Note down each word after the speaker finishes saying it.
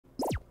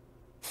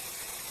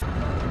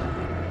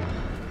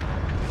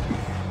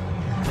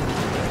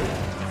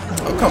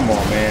Come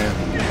on, man.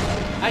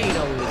 How you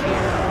know we was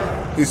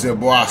here? He said,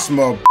 boy, I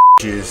smell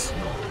bitches.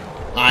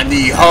 I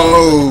need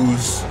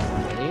hoes.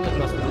 He was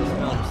must have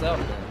smelled himself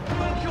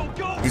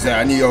then. He said,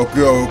 I need your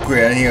girl real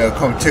quick. I need her to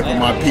come tickle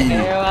my pee.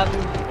 Hell no.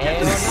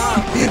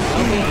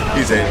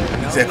 He said,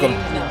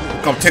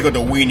 come tickle the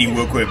weenie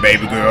real quick,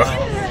 baby girl.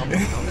 I'm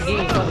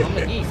gonna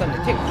give you something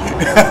to tickle.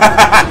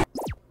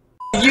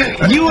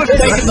 You were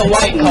taking the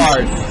white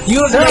card.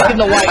 You were taking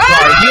the white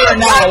card. You are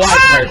not a white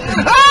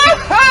person.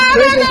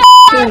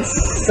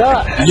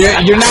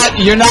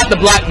 You're not the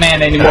black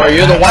man anymore.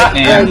 You're the white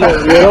man. You're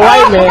the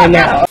white man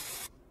now.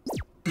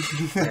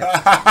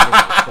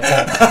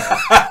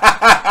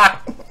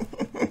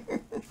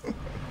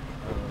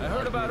 I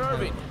heard about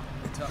Irving.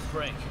 Tough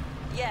break.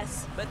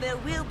 Yes, but there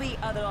will be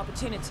other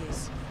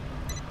opportunities.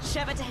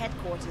 Sheva to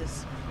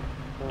headquarters.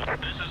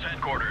 This is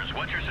headquarters.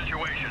 What's your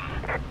situation?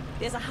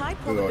 There's a high Look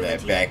at that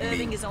probability back that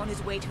Irving knee. is on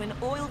his way to an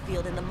oil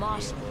field in the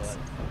Marshlands.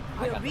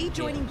 We're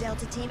rejoining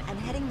Delta Team and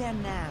heading there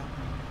now.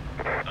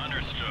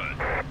 Understood.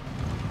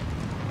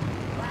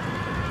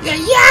 Yeah,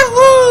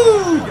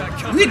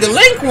 yahoo! We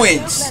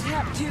delinquents. Don't let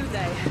happen, do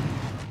they?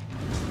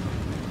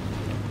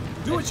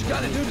 Do what you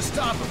gotta do to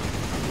stop him.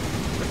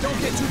 But don't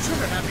get too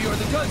trigger happy or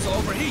the guns will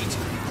overheat.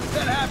 If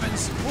that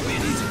happens, we'll be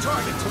an easy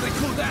target till they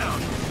cool down.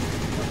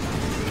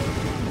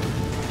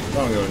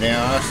 Don't go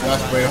down. I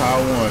spray how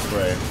I want to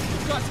spray.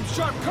 We've got some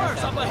sharp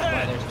curves up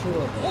ahead. There's two of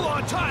them. Hold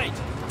on tight.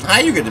 How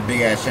you get the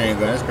big ass chain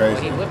gun? That's Well,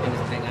 crazy. he whipping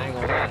this thing, I ain't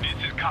gonna lie. This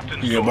is Captain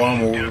Yeah, but I'm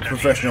a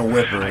professional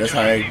whipper. That's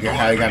how he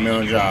got me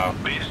on the job.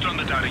 Based on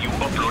the data you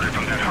uploaded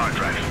from that hard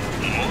drive,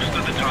 most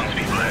of the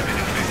townspeople have been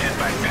infected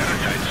by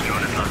parasites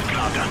known as Las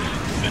Claudas.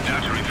 The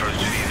data refers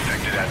to the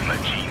infected as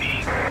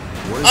Magini.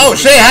 Oh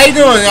shit, how you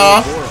doing,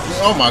 y'all?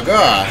 Oh my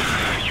god.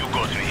 You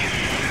got me.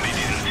 They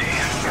didn't say.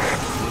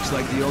 Looks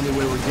like the only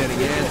way we're getting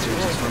answers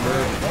is from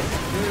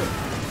Irving.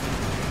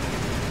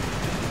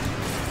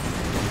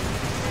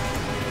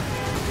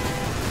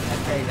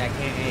 That's crazy, I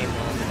can't aim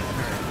while I'm in a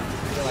turn.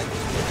 I feel like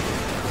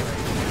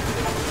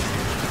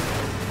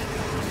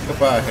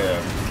Come out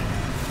here.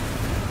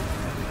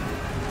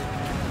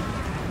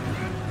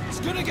 It's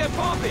gonna get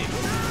bumpy.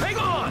 Hang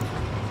on.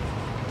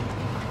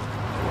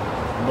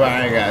 But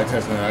I ain't got to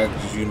touch nothing. I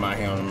can just use my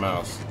hand on the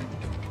mouse.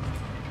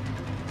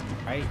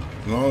 right?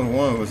 As long as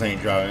one of us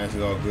ain't driving, that's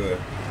all good.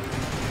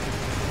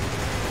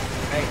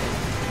 Right.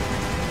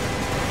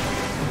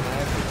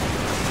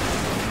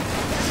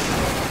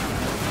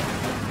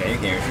 Okay, you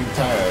can't shoot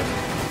tires.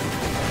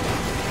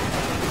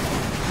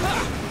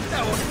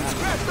 That one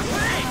scratched the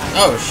paint.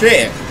 Oh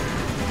shit!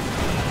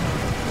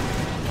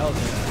 That was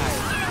a tire.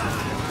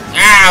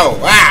 Ow!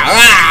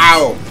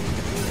 Ow! Ow!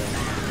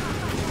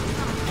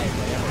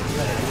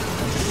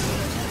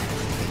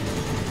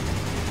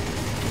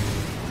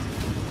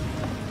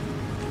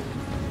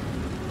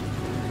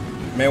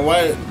 Man,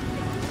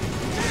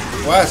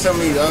 why some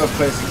of these other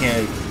places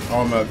can't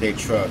armor up their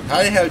truck?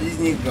 How the hell these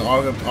niggas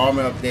can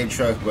armor up their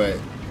truck, but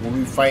when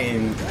we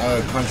fighting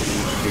other countries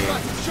and shit,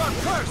 Got some sharp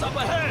curves up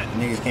ahead.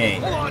 niggas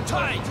can't? Hold on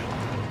tight.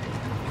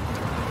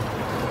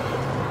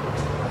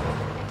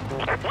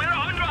 We're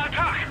under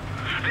attack!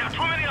 There are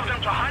too many of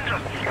them to handle.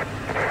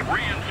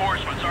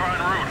 Reinforcements are en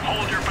route.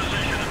 Hold your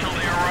position until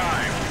they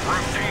arrive.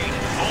 Repeat,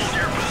 hold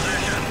your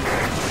position.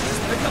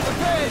 Pick up the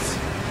pace.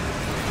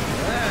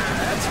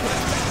 That's what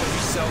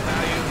resell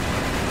value.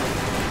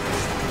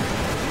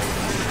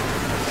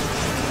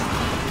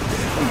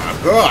 Oh my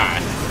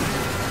god!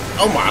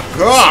 Oh my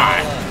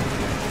god!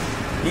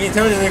 You ain't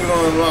telling these niggas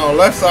on the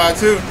left side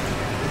too?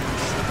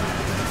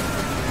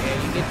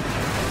 Yeah, you get.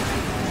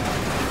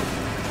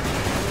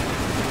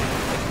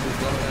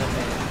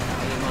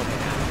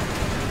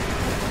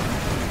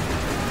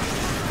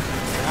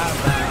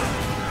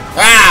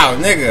 Ow,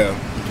 nigga!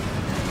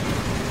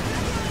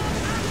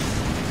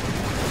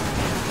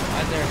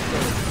 Why is there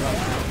still a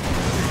truck?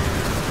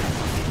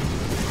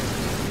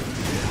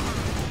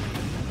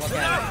 Look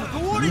at The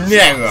warning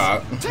Nigga!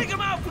 shots. Take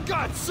him out for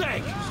God's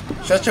sake.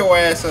 Shut your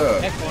ass up!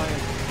 it. Checkpoint.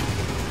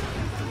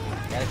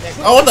 Gotta check.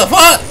 Oh, what the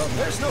fuck?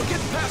 There's no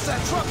getting past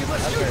that truck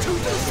unless you two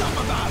do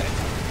something about it.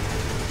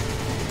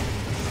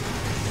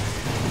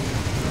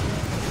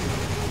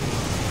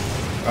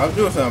 I'll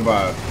do something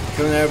about it.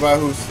 Killing everybody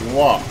who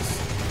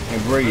walks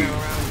and breathes.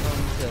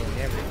 Around killing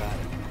everybody.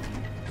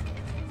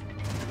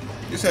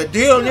 It's a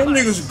deal. Them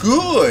niggas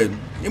good.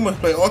 You must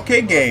play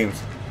arcade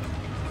games.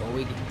 Well,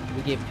 we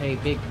get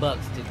paid big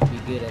bucks to be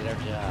good at our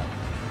job.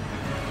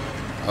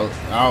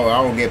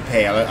 I don't get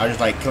paid. I just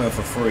like killing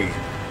for free.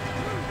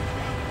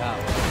 Wow.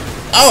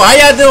 Oh, how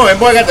y'all doing?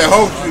 Boy, I got the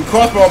whole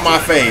crossbow on my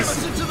face.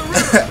 Listen to the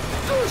rhythm.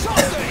 Do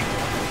something.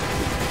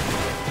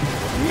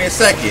 Give me a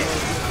second. You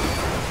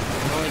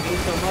can only do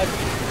so much.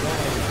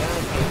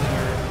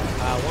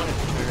 I wanted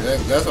to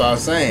turn. That's what I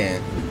was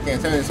saying.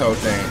 Can't turn this whole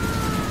thing.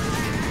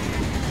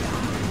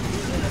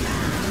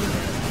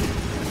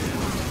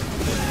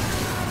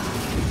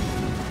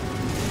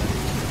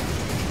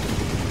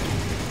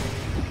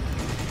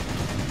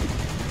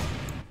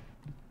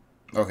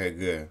 Okay,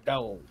 good.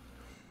 Go.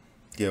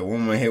 Yeah,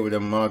 one more hit with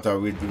them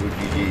Molotov with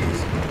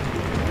GGs.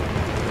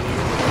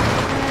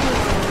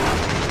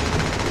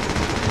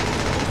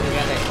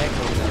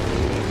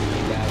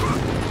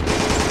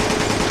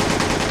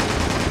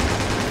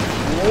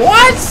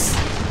 What?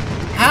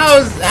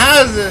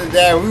 How's it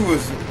that we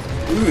was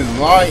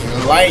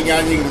lighting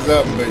y'all niggas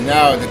up, but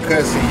now the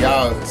cussing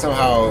y'all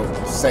somehow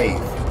safe?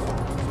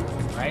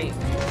 Right?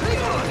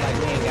 Like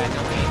we ain't got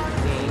no aim.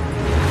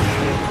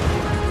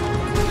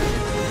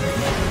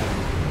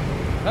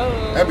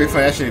 Oh. That'd be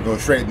fun. That shit go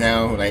straight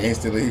down like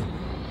instantly.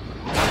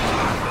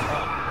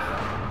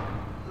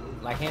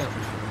 Like him.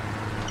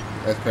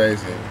 That's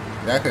crazy.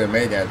 That could have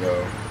made that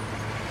though.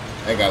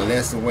 They got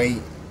less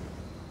weight.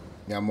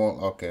 Got more.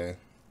 Okay.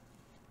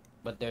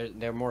 But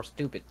they're more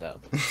stupid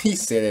though. He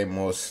said they're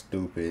more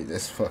stupid.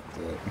 That's fucked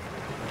up.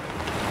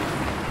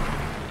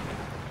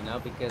 You know,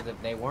 because if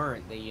they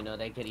weren't, they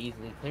they could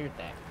easily clear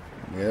that.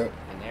 Yep.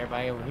 And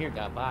everybody over here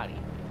got body.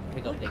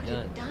 Pick up their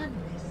gun.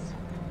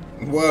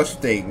 Well,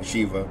 stating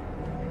Shiva.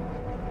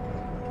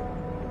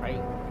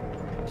 Right?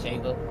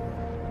 Shiva.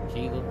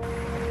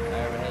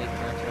 Whatever how you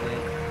pronounce your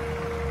name.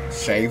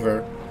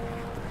 Shaver.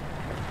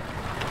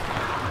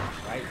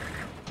 Right?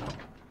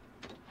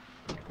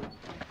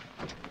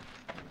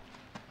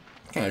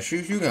 What kind of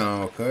shoes you got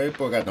on, cuz?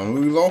 Boy got them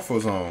Louis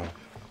loafers on.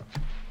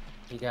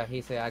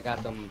 He said I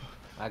got them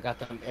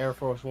Air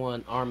Force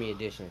One Army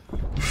Edition.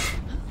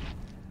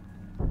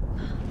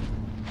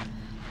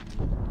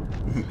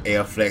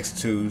 Air Flex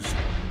 2s.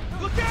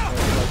 Look out!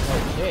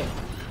 Oh shit.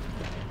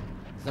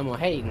 Someone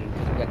hating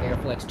because we got the Air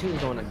Flex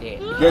 2s on the deck.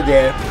 You're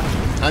dead.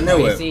 I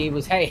know it. See, he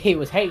was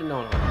hating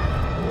on them.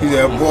 He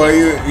said,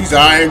 boy, he said,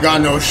 I ain't got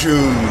no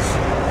shoes.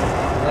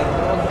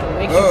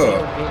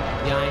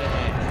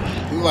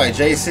 You like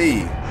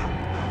JC.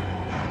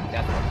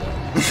 That's fucked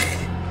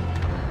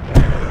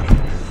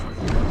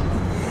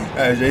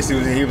up. JC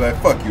was in, he was like,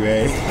 fuck you,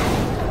 eh?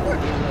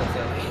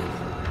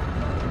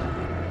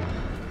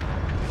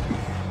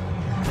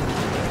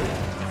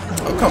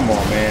 Oh, come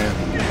on, man.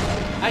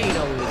 How you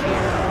know we was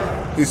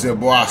here? He said,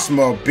 boy, I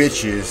smell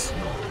bitches.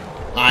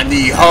 I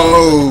need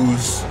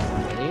hoes. He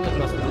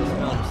must have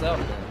smelled himself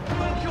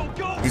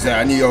then. He said,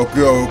 I need your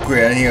girl real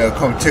quick. I need her to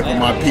come tickle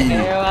my pee.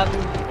 Hell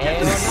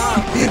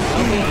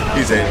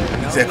He said,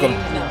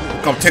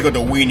 come tickle the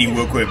weenie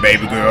real quick,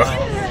 baby girl.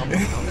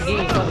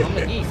 I'm gonna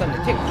give you something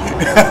to tickle.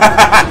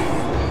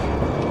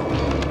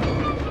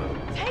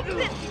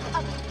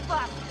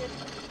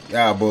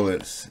 Y'all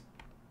bullets.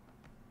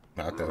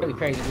 Out there. Really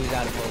crazy dudes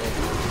out of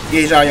bullets.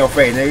 Get shot in your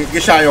face, nigga.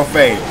 Get shot in your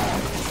face.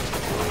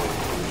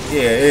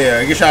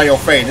 Yeah. Get shot in your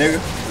face, nigga.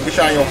 Get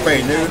shot in your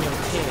face, nigga.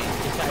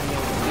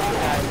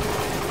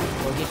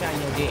 Get shot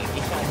in your dick.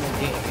 Get shot in your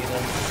dick,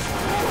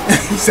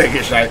 He said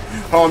get shot.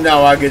 Hold on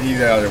now while I get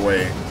these out of the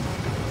way.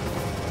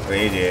 But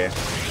he did.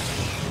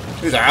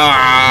 He's like,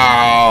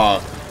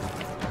 ah.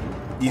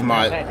 These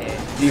my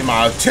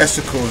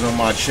testicles on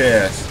my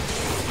chest.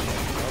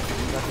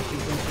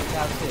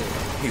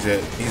 He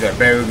said,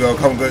 baby girl,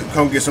 come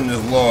get some of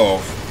this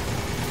love.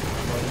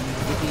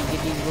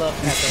 Get these love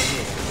cats right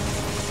here.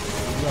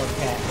 These love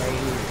cats right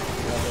here.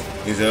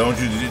 He said,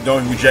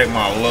 don't reject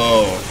my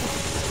love.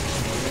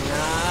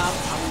 Nah,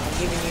 I'm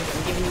giving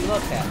you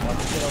love cats. I'll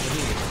sit over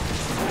here.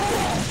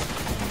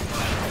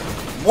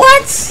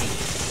 What?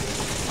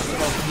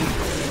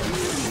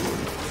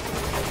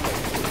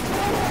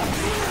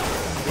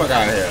 Fuck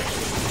out of here.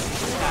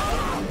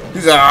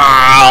 He's like,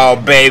 oh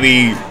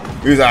baby.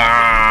 He's like,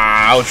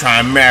 I was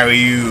trying to marry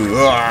you.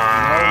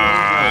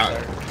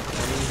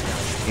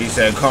 He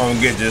said, come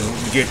get this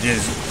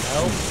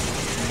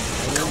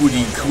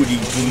cootie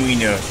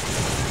wiener.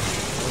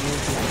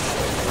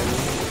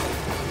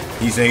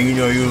 He said, you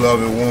know you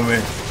love it,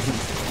 woman.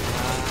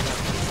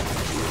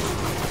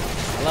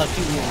 I love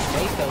shooting in the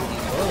face though,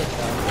 these bullets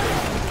though.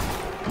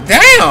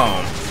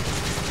 Damn!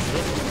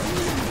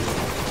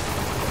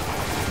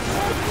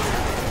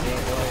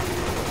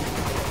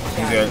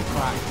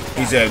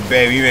 He said,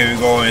 baby, you made me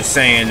go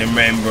insane in the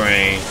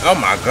membrane. Oh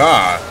my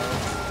god.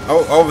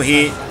 Oh,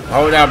 overheat.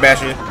 Hold down,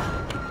 Bastion.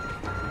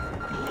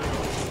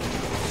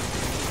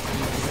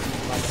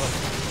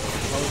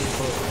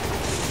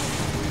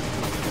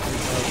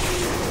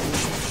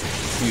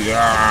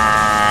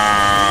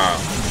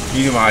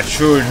 These are my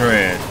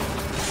children.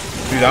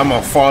 He said, I'm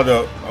a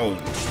father. Oh,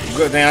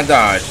 good thing I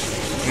dodged.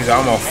 He said,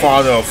 I'm a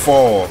father of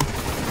four.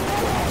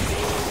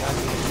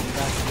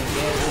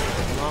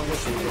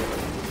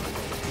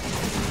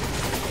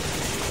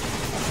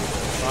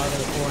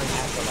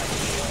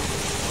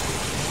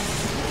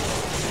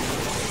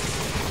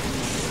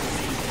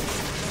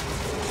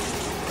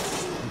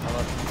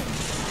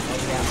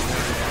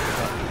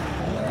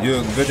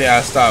 Good thing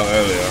I stopped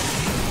earlier.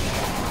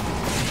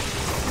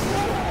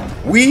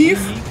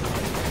 Weave?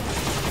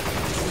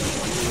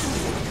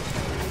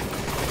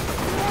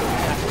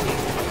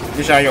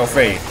 Get shot in your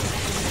face.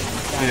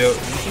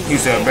 He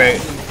said,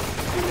 babe,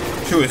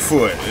 shoot his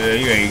foot. Yeah,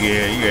 you ain't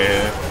get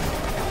it.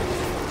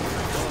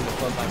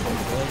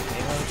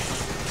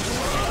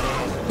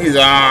 He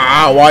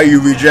said, why you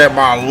reject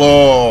my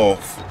love?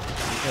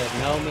 Because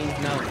no means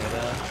no,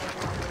 nigga.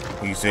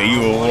 He said, you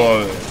will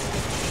love it.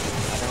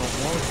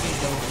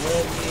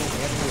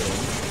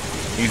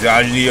 He said,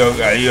 I need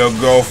a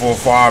girl for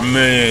 5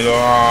 minutes.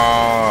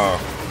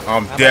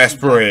 I'm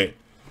desperate.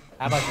 I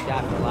How about you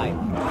die for life?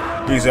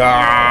 He's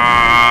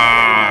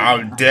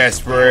I'm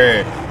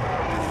desperate.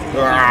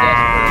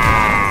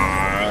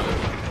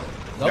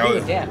 Go be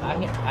with Death.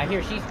 I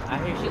hear she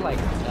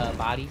likes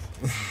bodies.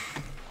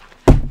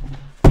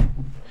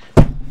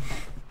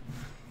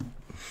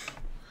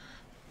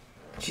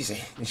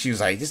 She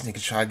was like, this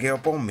nigga try to get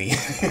up on me.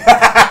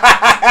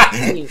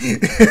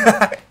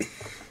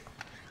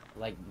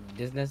 Like,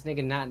 does this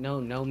nigga not know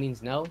no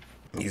means no?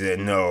 He said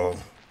no.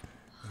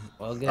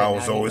 Well, good. I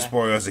was always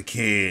spoiled as a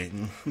kid.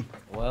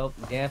 Well,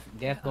 Death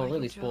gonna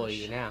really spoil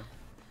you now.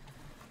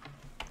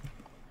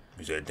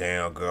 He said,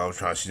 damn, girl, I was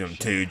trying to see them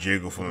titty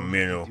jiggle from the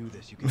middle.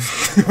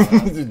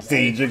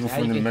 Titty jiggle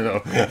from the middle.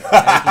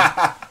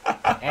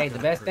 Hey, the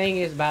best thing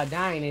is about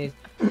dying is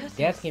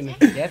Death can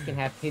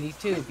have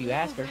titties too if you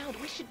ask her.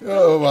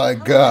 Oh my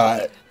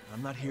god.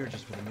 I'm not here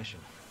just for the mission.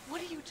 What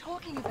are you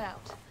talking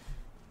about?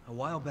 A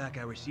while back,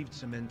 I received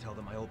some intel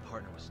that my old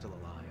partner was still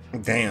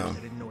alive. Damn. I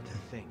didn't know what to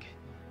think.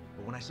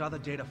 But when I saw the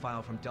data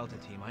file from Delta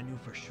Team, I knew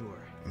for sure.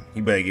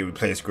 You better get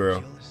replaced, girl.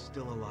 Jill is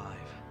still alive.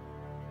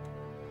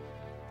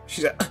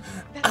 She's like,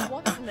 That's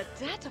what's in the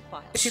data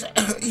file. she's like,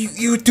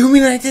 you do me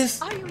like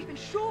this? Are you even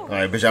sure?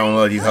 Alright, bitch, I don't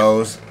love these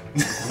hoes.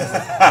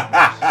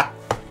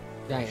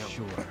 Damn.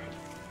 Sure.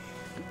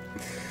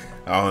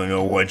 I don't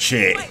know what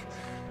chick.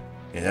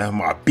 And that's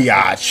my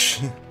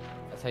biatch.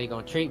 That's how you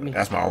gonna treat me.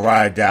 That's my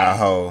ride die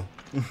hoe.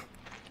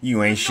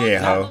 You ain't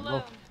shit,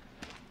 hoe.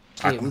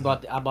 Shit,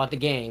 I bought the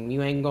game.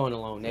 You ain't going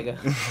alone, nigga.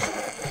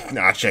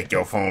 Nah, I checked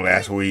your phone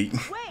last week.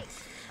 Wait,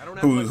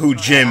 Who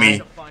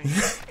Jimmy?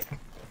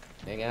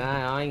 Nigga,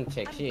 I ain't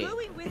check shit.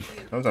 going with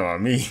you. I'm talking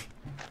about me.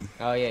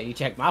 Oh yeah, you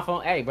checked my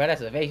phone? Hey, bro,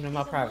 that's an invasion of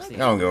my privacy. I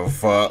don't give a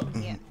fuck.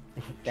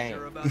 Damn.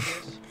 Sure about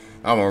this?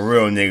 I'm a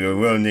real nigga.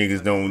 Real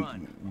niggas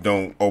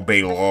don't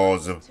obey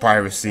laws of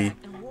privacy.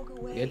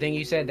 Good thing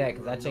you said that,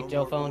 because I checked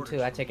your phone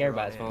too. I check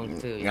everybody's phone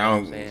too. You I know what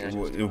I'm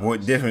don't. saying?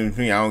 What difference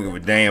between me? I don't give a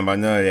damn about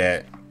none of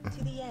that.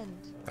 To the end.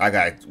 I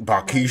got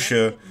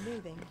Barkeisha,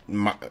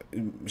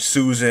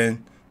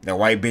 Susan, that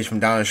white bitch from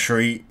down the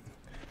street.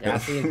 Yeah,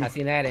 I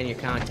seen that in your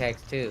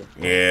contacts too.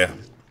 Yeah,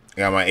 I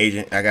got my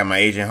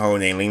agent hoe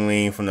named Ling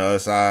Ling from the other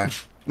side.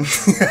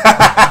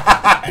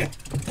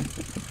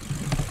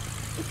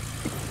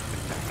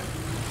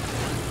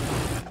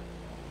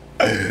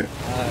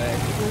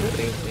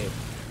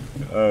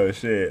 Oh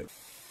shit.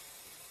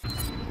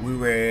 We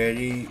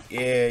ready?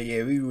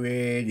 Yeah, we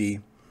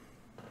ready.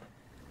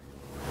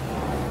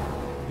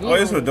 Oh,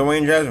 this was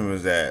Dwayne Johnson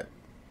was that.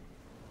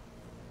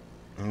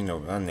 I know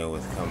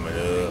what's coming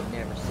up.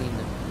 Never seen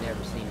them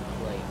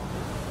play.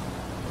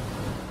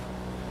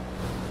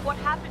 What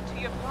happened to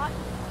your plot?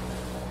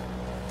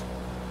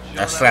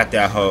 I slapped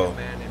that hoe.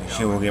 And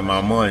she won't get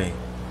my money.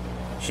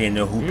 She didn't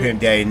know who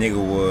Pimp Daddy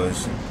nigga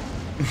was.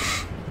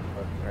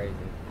 Crazy.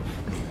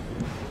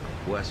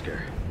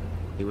 Wesker.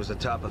 He was a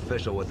top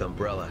official with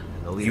Umbrella.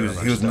 And the leader He of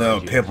our was Star another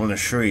Unit. pimp on the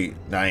street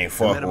that I ain't I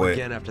met fuck him with.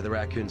 again after the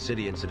Raccoon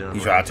City incident. He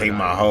on tried to take Rockford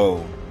my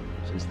Island. hoe.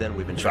 Since then,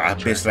 we've been Tried trying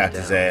to to bitch slap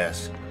track his him down.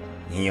 ass.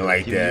 He ain't A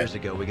like few years that.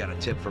 ago, we got a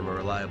tip from a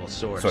reliable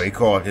source. So he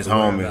called his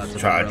homies,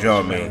 tried to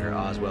jump me.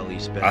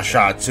 I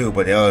shot too,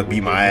 but they all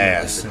beat my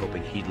ass.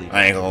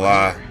 I ain't gonna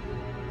lie.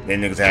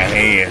 Them niggas had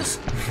hands.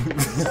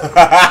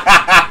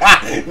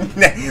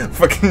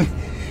 Fucking.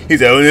 He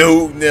said,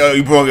 oh,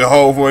 you broke your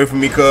hole away from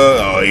me, cuz?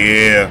 Oh,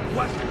 yeah.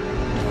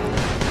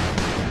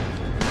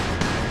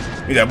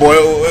 He's like, boy,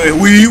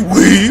 we.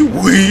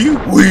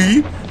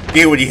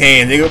 Get with your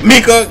hands, nigga.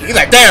 Mika, he's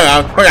like,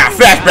 damn, I got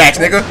flashbacks,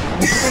 nigga.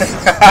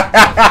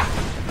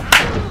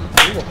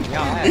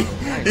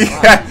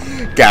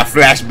 Got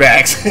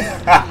flashbacks.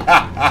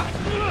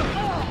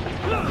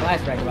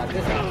 Flashback about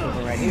this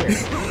asshole right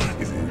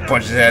here.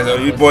 Punch his ass up.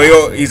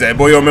 He said,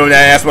 boy, you remember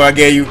that ass what I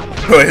gave you?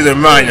 Here's a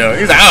reminder.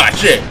 He's like, oh,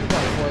 shit.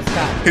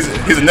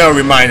 Here's another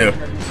reminder.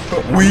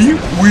 We.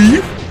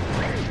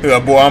 He's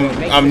like, boy,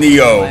 I'm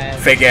Neo.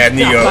 Fake ass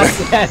Neo. Yeah,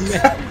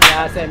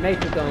 I said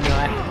Matrix on your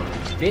ass.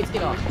 Bitch,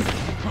 get off.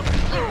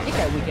 Get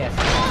that weak ass.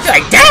 He's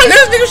like, damn,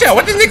 this nigga shit.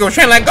 What this nigga was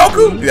training like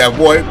Goku? He's like,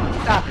 boy.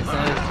 Stop it,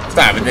 son.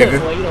 Stop it, nigga.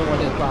 Boy, you don't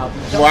want this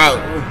problem. Wow.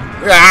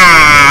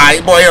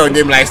 Boy, you don't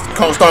give me like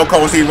Stone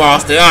Cold Steve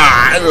Austin.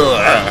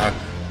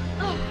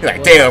 He's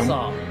like, damn.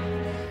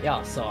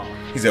 Y'all saw.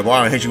 He said, boy,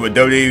 I don't hit you with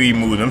WWE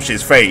moves. Them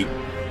shit's fake.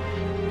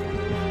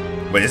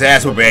 But his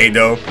ass whooping ain't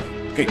though.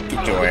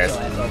 Get your ass.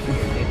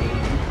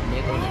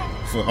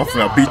 I'm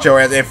finna beat your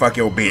ass and fuck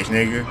your bitch,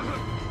 nigga.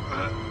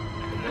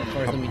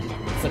 First, let me just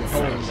put a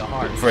hole in your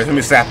heart. First, let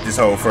me slap this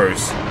hole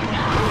first.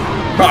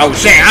 Oh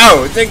shit!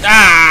 Oh, think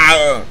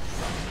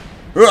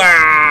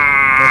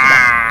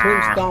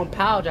Tombstone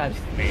power drive.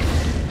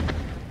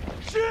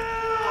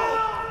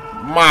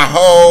 My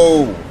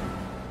hole.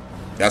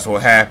 That's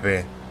what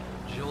happened.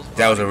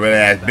 That was a real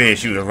ass bitch.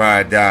 She was a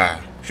ride or die.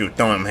 She was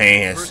throwing them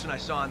hands.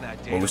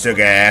 But we still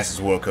got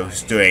asses whooped because we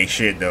still ain't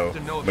shit though.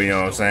 But you know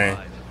what I'm saying?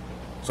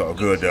 It's all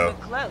good though.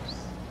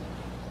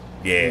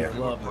 Yeah.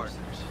 What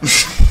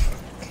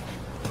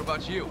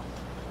about you?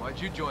 Why'd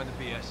you join the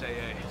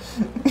BSAA?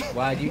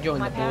 Why'd you join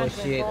the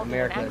bullshit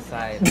America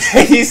Society?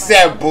 He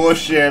said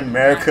bullshit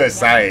America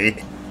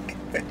Society.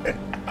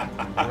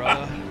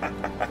 Bruh.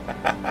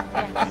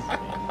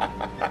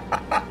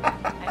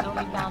 I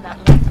only found out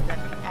later that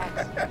the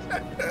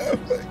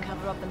accident was to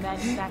cover up the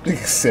manufacturing.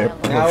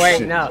 Except No, wait,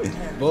 bullshit. no.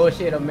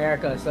 Bullshit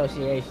America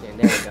Association.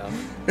 There you go.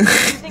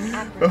 Using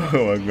Africa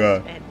Oh my as a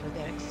God. test bed for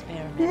their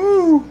experiments.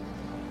 Woo.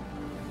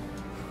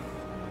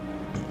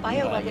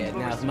 Bioweapons Yeah, were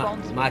now it's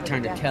responsible my for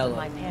turn the to deaths tell of her.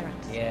 my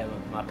parents. Yeah,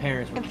 my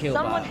parents were And killed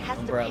someone by has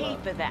Umbrella. to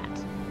pay for that.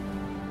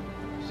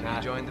 So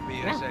you joined the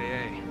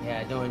BSAA.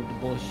 Yeah, doing the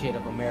bullshit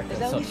of America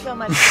There's only Association. so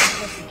much a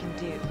person can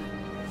do.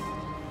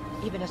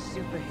 Even a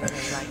superhero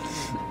like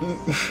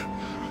you.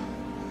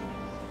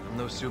 I'm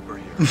no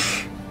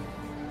superhero.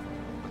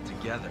 But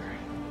together.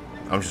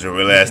 I'm just a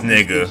real ass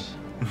nigga.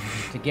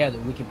 Together,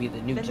 we can be the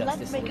new Then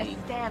Justice let's make League.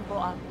 a stand for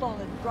our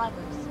fallen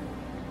brothers.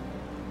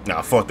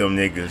 Nah, fuck them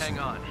niggas. Hang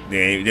on.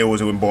 They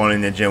wasn't born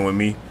in the gym with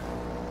me.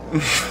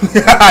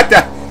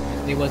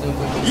 They wasn't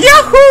with me.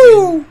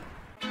 Yahoo!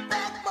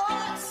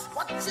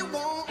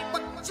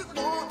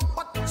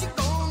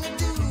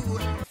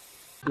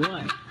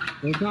 What?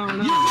 What's going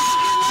on?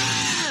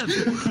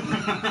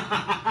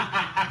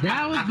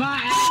 That was by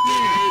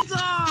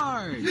accident.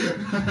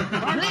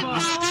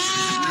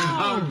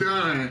 I'm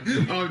done.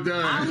 I'm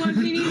done. I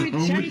wasn't even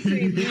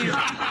chasing him.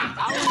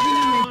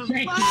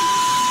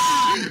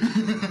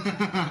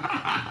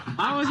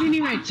 I wasn't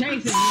even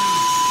chasing him.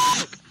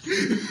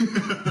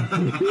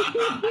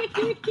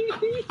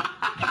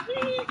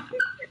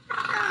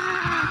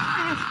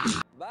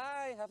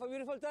 Bye. Have a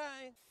beautiful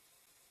time.